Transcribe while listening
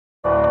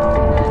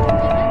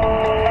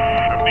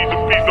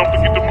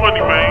funny,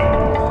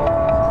 man.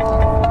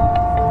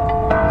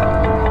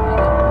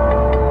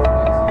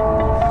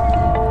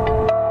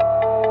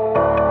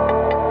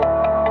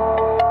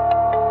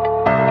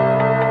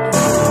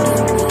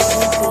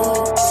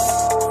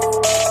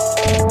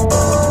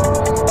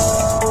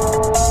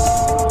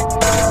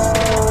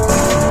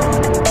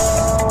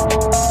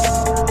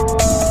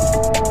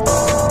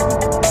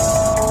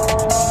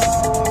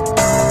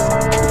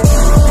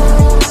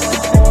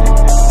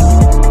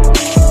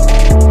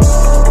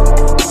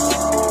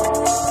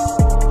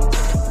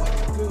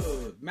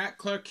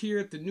 Here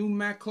at the new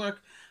Matt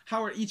Clark.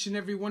 How are each and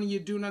every one of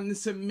you doing on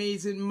this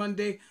amazing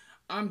Monday?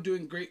 I'm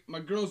doing great. My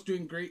girl's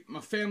doing great.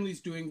 My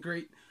family's doing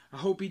great. I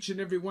hope each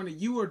and every one of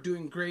you are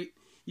doing great.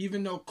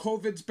 Even though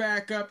COVID's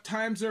back up,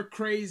 times are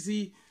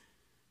crazy.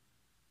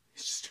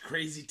 It's just a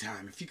crazy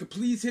time. If you could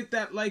please hit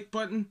that like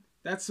button,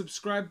 that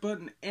subscribe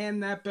button,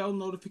 and that bell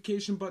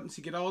notification button so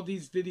you get all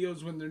these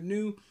videos when they're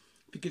new.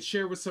 If you could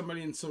share with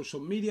somebody in social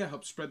media,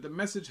 help spread the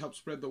message, help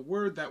spread the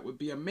word, that would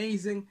be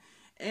amazing.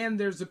 And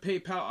there's a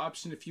PayPal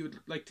option if you would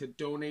like to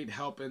donate,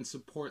 help, and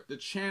support the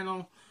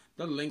channel.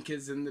 The link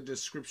is in the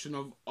description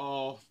of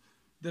all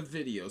the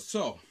videos.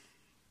 So,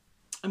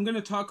 I'm going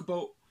to talk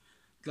about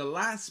the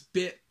last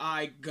bit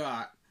I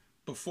got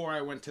before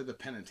I went to the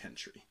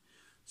penitentiary.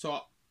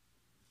 So,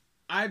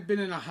 I'd been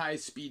in a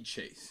high-speed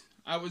chase.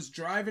 I was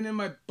driving in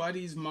my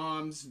buddy's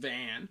mom's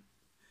van,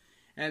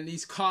 and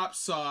these cops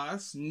saw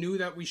us, knew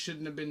that we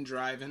shouldn't have been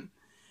driving.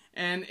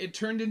 And it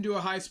turned into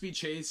a high-speed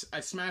chase. I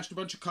smashed a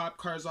bunch of cop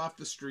cars off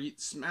the street,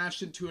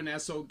 smashed into an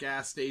SO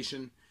gas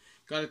station,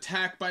 got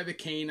attacked by the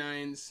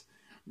canines,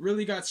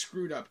 really got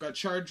screwed up, got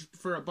charged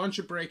for a bunch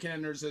of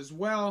break-and-enters as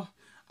well.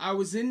 I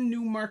was in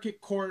Newmarket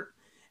Court,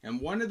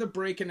 and one of the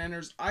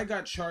break-and-enters I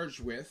got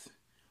charged with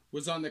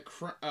was on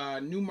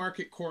the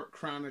Newmarket Court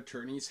Crown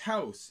Attorney's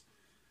house.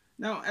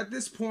 Now, at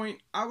this point,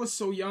 I was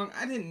so young,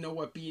 I didn't know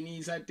what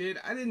B&Es I did.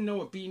 I didn't know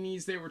what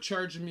B&Es they were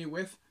charging me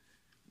with.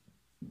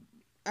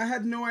 I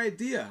had no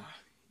idea.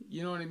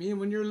 You know what I mean?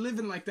 When you're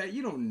living like that,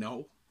 you don't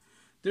know.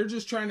 They're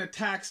just trying to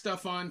tack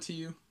stuff onto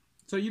you.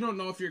 So you don't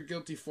know if you're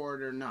guilty for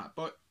it or not.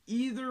 But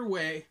either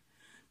way,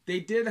 they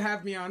did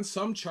have me on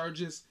some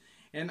charges,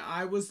 and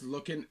I was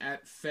looking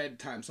at Fed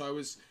time. So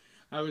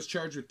I was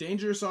charged with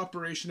dangerous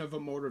operation of a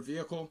motor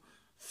vehicle,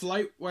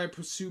 flight while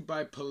pursued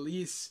by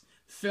police,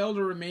 failed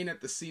to remain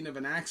at the scene of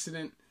an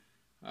accident,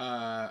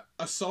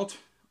 assault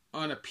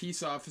on a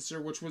peace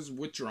officer, which was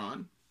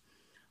withdrawn.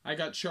 I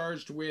got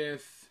charged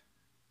with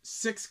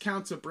 6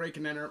 counts of break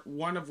and enter,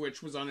 one of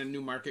which was on a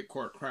Newmarket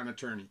Court Crown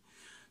Attorney.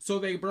 So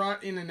they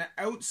brought in an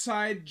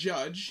outside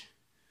judge,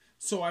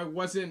 so I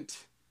wasn't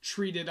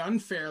treated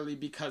unfairly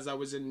because I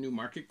was in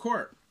Newmarket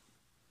Court.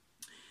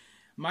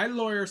 My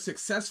lawyer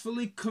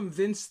successfully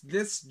convinced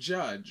this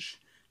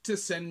judge to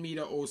send me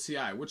to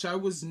O.C.I, which I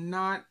was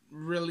not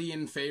really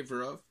in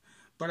favor of,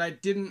 but I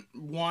didn't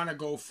want to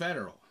go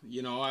federal.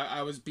 You know,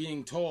 I was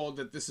being told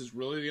that this is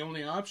really the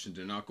only option,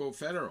 to not go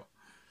federal.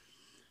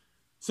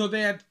 So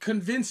they had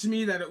convinced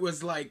me that it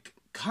was like,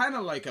 kind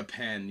of like a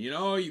pen, you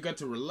know, you got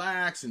to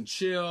relax and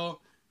chill.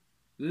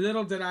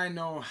 Little did I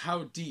know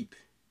how deep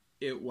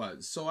it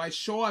was. So I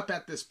show up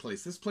at this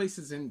place. This place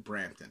is in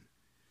Brampton.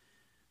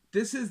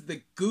 This is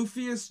the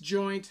goofiest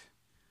joint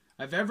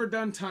I've ever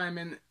done time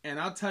in, and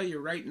I'll tell you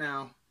right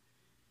now,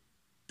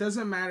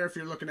 doesn't matter if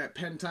you're looking at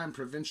pen time,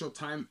 provincial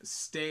time,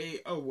 stay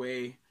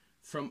away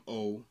from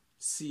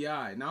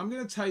O.C.I. Now I'm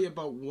going to tell you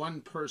about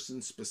one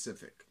person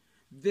specific.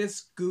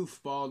 This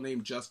goofball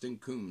named Justin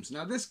Coombs.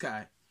 Now this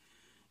guy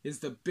is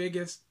the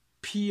biggest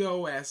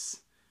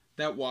POS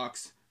that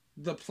walks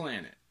the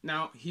planet.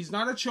 Now he's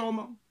not a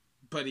chomo,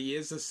 but he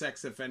is a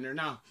sex offender.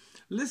 Now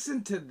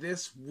listen to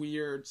this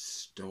weird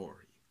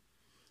story.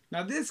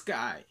 Now this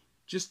guy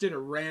just did a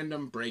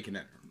random break and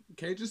enter.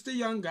 Okay, just a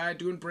young guy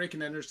doing break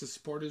and enters to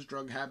support his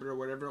drug habit or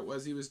whatever it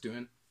was he was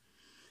doing.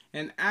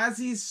 And as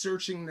he's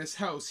searching this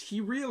house, he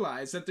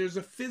realized that there's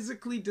a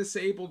physically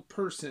disabled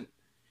person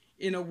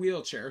in a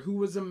wheelchair who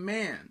was a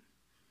man.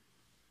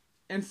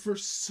 And for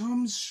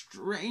some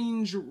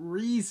strange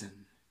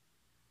reason,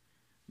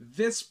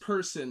 this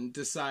person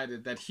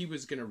decided that he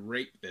was going to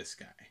rape this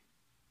guy.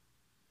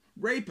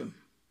 Rape him.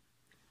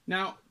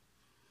 Now,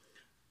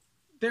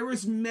 there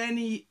was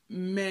many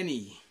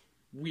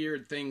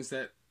weird things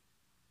that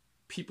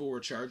people were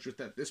charged with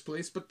at this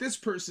place, but this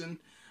person,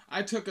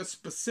 I took a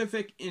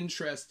specific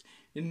interest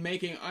in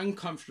making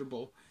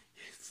uncomfortable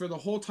for the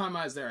whole time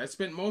I was there. I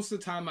spent most of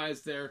the time I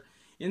was there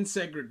in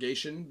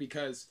segregation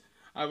because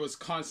I was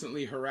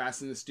constantly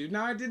harassing this dude.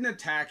 Now, I didn't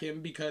attack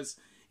him because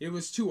it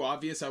was too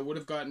obvious. I would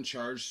have gotten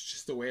charged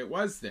just the way it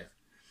was there.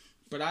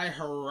 But I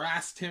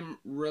harassed him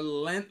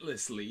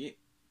relentlessly,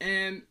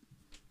 and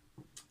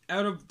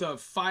out of the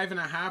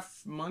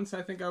 5.5 months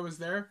I think I was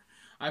there,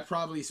 I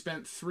probably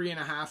spent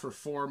 3.5 or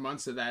 4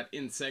 months of that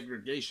in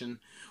segregation.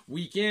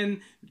 Week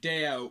in,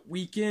 day out.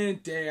 Week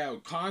in, day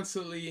out.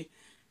 Constantly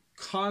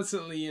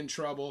in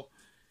trouble.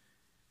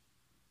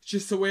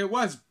 Just the way it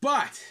was.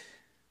 But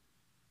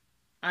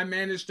I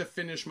managed to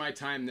finish my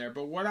time there.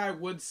 But what I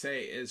would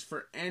say is,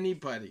 for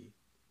anybody,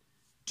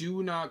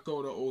 do not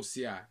go to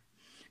O.C.I.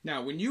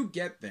 Now, when you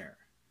get there,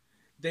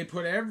 they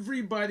put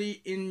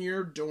everybody in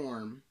your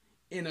dorm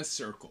in a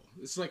circle.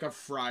 It's like a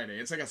Friday.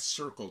 It's like a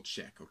circle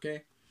check,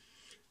 okay?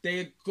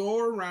 They go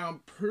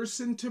around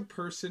person to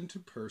person to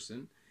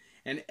person,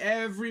 and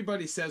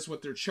everybody says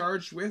what they're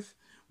charged with,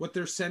 what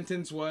their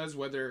sentence was,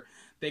 whether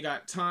they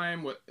got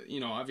time,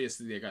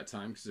 obviously they got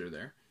time because they're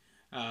there,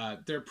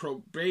 their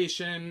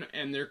probation,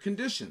 and their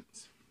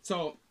conditions.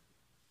 So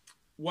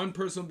one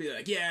person will be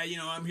like, yeah,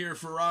 I'm here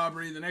for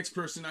robbery. The next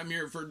person, I'm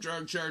here for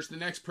drug charge. The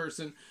next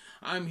person,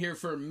 I'm here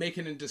for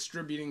making and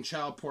distributing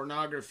child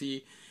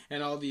pornography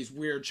and all these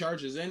weird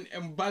charges. And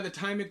by the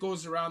time it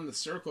goes around the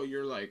circle,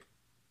 you're like,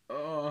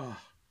 oh,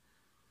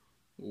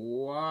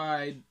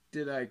 why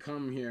did I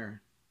come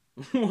here?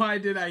 Why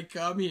did I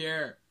come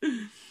here?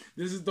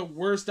 This is the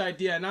worst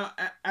idea. Now,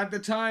 at the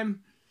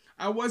time,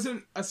 I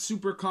wasn't a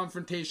super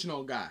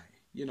confrontational guy.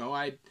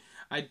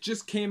 I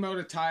just came out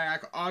of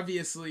TIAC.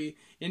 Obviously,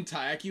 in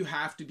TIAC, you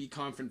have to be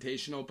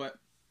confrontational, but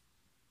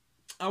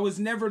I was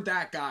never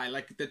that guy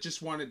that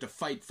just wanted to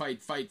fight.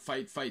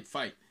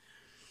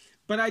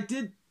 But I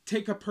did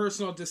take a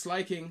personal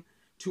disliking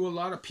to a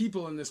lot of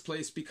people in this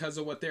place because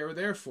of what they were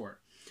there for.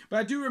 But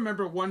I do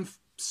remember one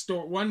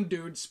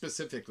dude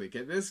specifically.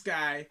 Okay? This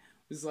guy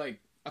was like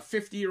a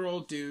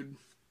 50-year-old dude,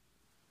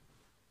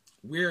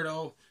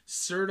 weirdo,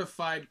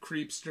 certified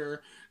creepster,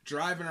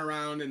 driving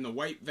around in the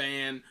white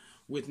van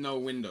with no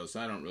windows.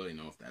 I don't really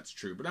know if that's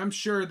true, but I'm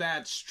sure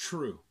that's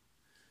true.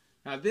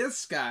 Now,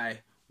 this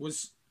guy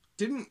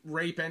didn't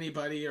rape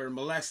anybody or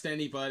molest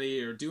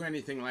anybody or do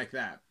anything like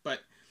that, but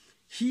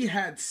he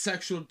had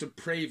sexual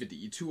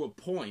depravity to a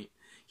point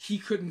he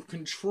couldn't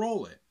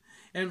control it.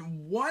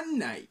 And one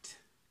night,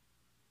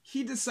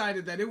 he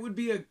decided that it would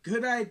be a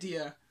good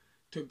idea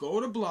to go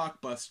to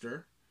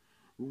Blockbuster,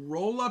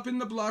 roll up in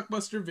the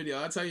Blockbuster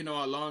video. That's how you know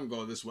how long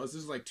ago this was.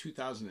 This is like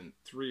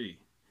 2003.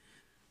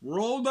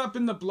 Rolled up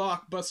in the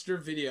Blockbuster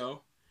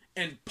video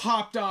and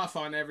popped off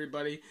on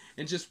everybody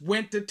and just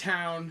went to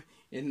town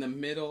in the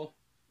middle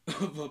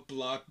of a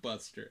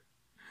Blockbuster.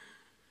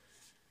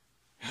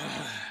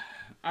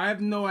 I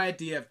have no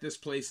idea if this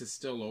place is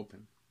still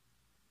open.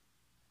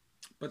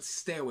 But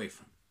stay away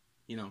from it.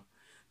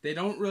 They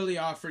don't really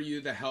offer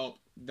you the help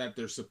that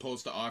they're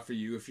supposed to offer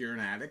you if you're an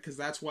addict, because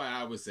that's why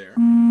I was there, for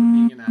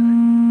being an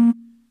addict.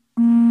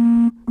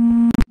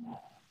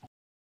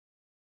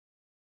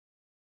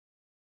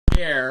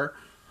 Care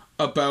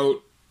about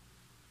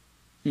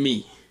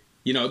me.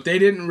 They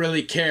didn't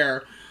really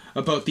care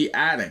about the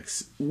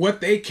addicts.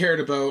 What they cared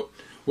about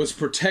was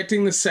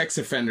protecting the sex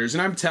offenders.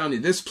 And I'm telling you,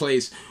 this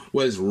place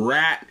was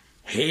rat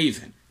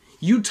haven.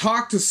 You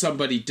talk to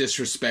somebody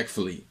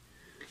disrespectfully,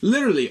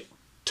 literally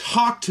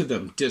talk to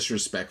them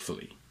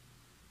disrespectfully,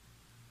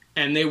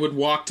 and they would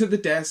walk to the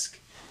desk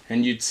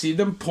and you'd see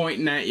them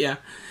pointing at you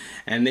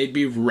and they'd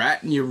be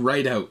ratting you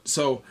right out.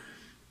 So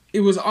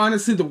it was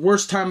honestly the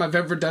worst time I've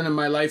ever done in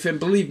my life. And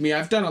believe me,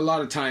 I've done a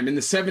lot of time. In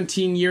the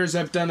 17 years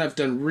I've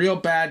done real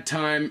bad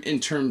time in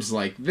terms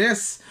like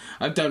this.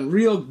 I've done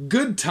real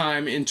good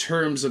time in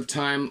terms of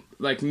time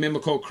like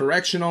Mimico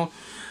Correctional.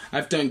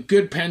 I've done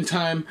good pen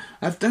time.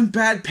 I've done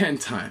bad pen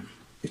time.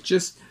 It's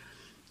just,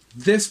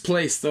 this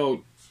place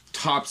though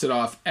tops it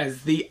off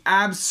as the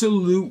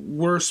absolute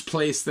worst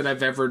place that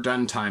I've ever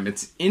done time.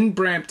 It's in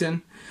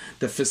Brampton.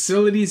 The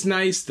facility's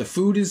nice. The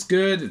food is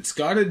good. It's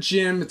got a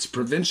gym. It's a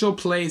provincial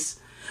place,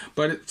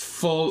 but it's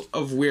full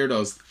of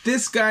weirdos.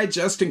 This guy,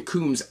 Justin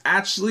Coombs,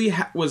 actually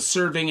was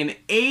serving an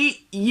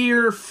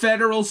 8-year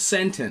federal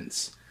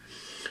sentence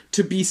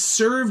to be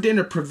served in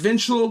a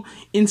provincial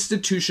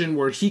institution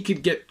where he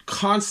could get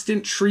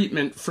constant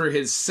treatment for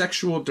his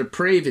sexual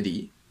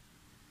depravity.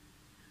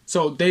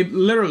 So they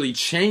literally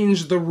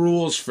changed the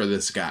rules for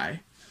this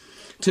guy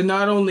to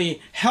not only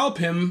help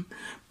him,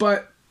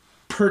 but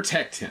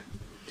protect him.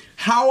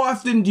 How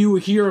often do you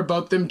hear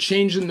about them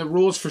changing the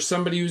rules for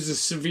somebody who's a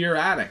severe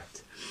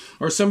addict?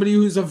 Or somebody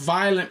who's a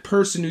violent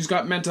person who's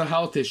got mental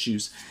health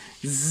issues?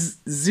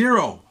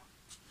 Zero.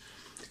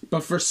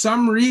 But for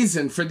some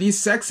reason, for these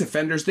sex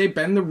offenders, they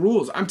bend the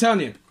rules. I'm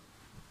telling you,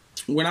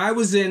 when I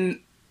was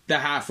in the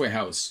halfway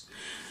house,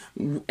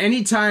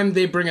 anytime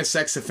they bring a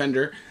sex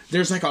offender,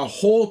 there's like a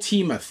whole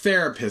team of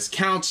therapists,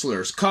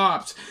 counselors,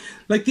 cops.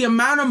 Like the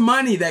amount of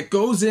money that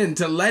goes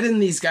into letting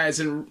these guys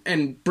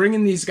and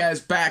bringing these guys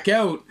back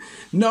out,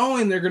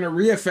 knowing they're going to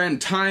reoffend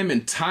time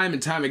and time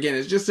and time again,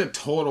 is just a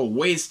total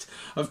waste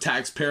of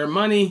taxpayer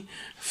money.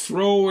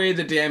 Throw away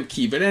the damn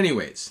key. But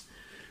anyways,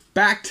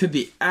 back to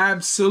the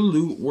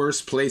absolute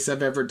worst place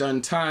I've ever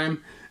done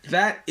time.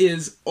 That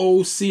is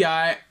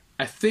O.C.I.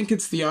 I think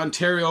it's the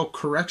Ontario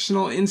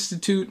Correctional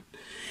Institute.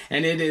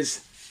 And it is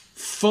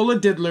full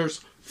of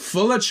diddlers,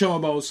 full of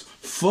chomos,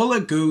 full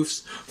of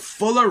goofs,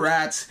 full of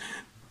rats.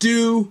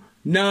 Do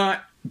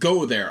not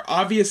go there.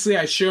 Obviously,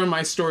 I share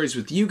my stories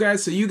with you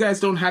guys, so you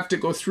guys don't have to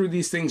go through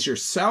these things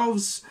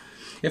yourselves.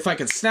 If I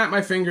could snap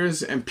my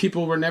fingers and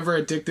people were never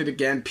addicted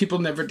again, people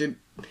never did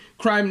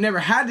crime, never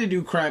had to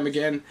do crime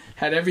again,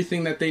 had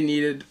everything that they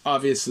needed,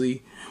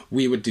 obviously,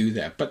 we would do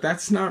that. But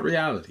that's not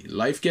reality.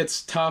 Life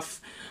gets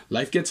tough.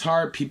 Life gets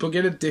hard. People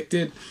get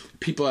addicted.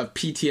 People have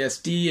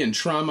PTSD and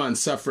trauma and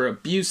suffer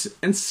abuse.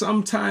 And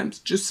sometimes,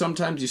 just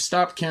sometimes, you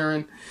stop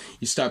caring.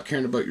 You stop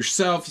caring about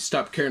yourself. You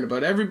stop caring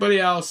about everybody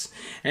else.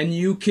 And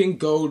you can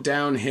go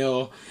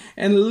downhill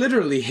and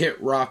literally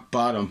hit rock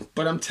bottom.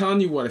 But I'm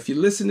telling you what, if you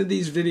listen to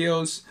these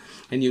videos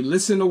and you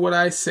listen to what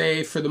I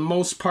say, for the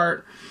most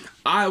part,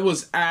 I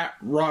was at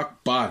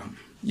rock bottom.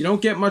 You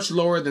don't get much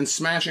lower than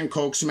smashing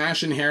coke,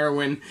 smashing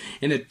heroin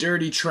in a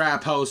dirty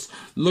trap house,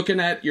 looking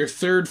at your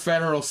 3rd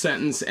federal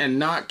sentence and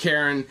not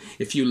caring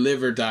if you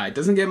live or die. It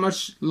doesn't get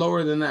much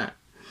lower than that.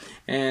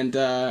 And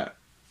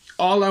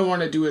all I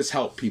want to do is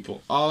help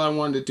people. All I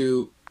want to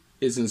do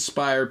is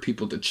inspire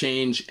people to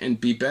change and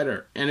be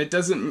better. And it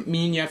doesn't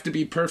mean you have to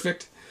be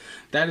perfect.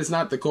 That is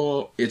not the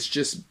goal. It's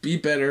just be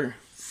better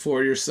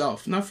for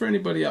yourself, not for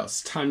anybody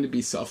else. Time to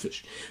be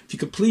selfish. If you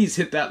could please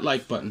hit that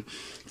like button.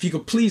 If you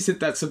could please hit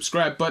that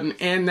subscribe button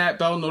and that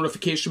bell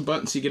notification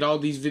button so you get all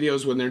these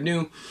videos when they're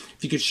new.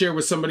 If you could share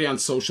with somebody on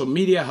social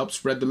media, help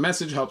spread the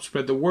message, help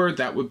spread the word,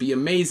 that would be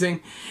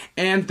amazing.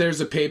 And there's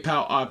a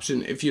PayPal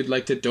option if you'd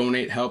like to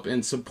donate, help,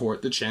 and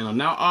support the channel.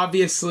 Now,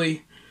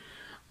 obviously,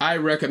 I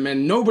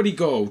recommend nobody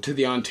go to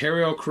the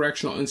Ontario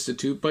Correctional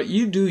Institute, but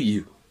you do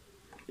you.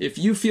 If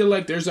you feel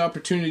like there's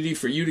opportunity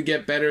for you to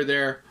get better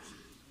there,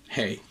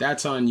 hey,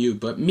 that's on you.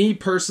 But me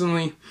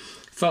personally,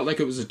 felt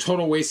like it was a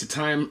total waste of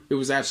time. It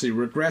was actually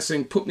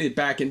regressing, put me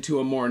back into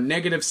a more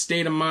negative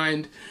state of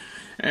mind,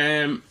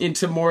 and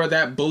into more of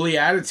that bully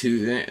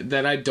attitude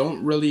that I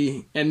don't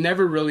really and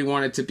never really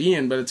wanted to be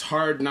in, but it's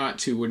hard not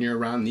to when you're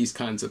around these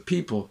kinds of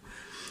people.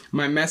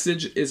 My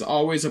message is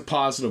always a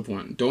positive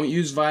one. Don't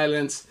use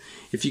violence.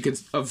 If you can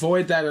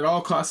avoid that at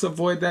all costs,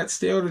 avoid that.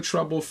 Stay out of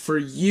trouble for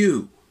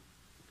you.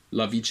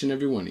 Love each and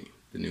every one of you.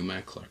 The new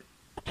Matt Clark.